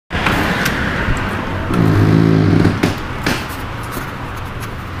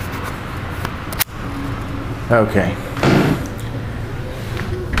Okay.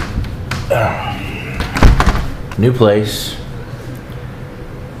 New place.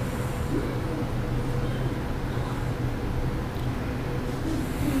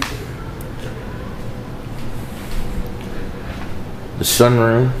 The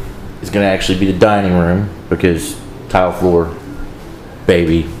sunroom is going to actually be the dining room because tile floor,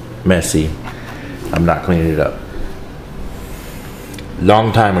 baby, messy. I'm not cleaning it up.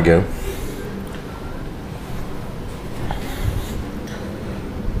 Long time ago.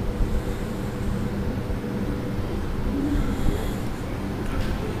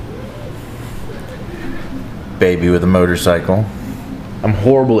 Baby with a motorcycle. I'm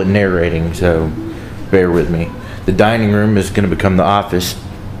horrible at narrating, so bear with me. The dining room is going to become the office.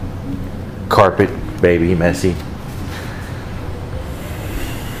 Carpet, baby, messy.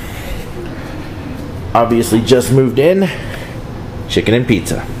 Obviously just moved in. Chicken and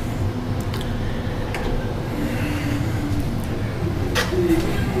pizza.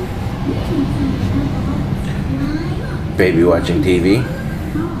 Baby watching TV.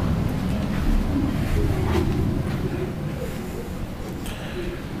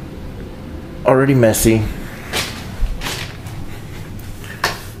 Already messy.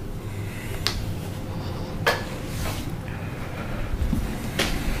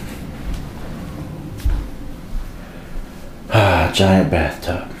 Giant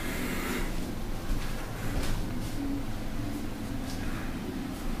bathtub.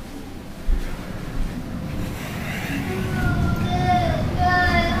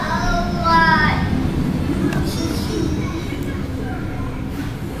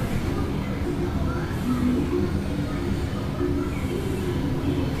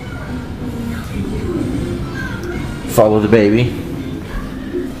 Follow the baby.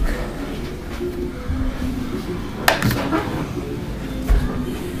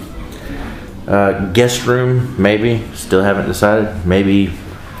 Guest room, maybe. Still haven't decided. Maybe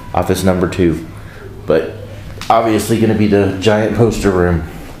office number 2. But obviously going to be the giant poster room.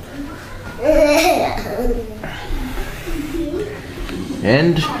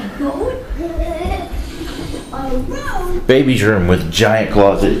 And baby's room with giant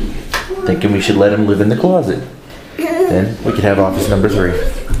closet. Thinking we should let him live in the closet. Then we could have office number 3.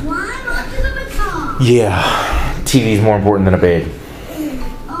 Yeah, TV's more important than a bed.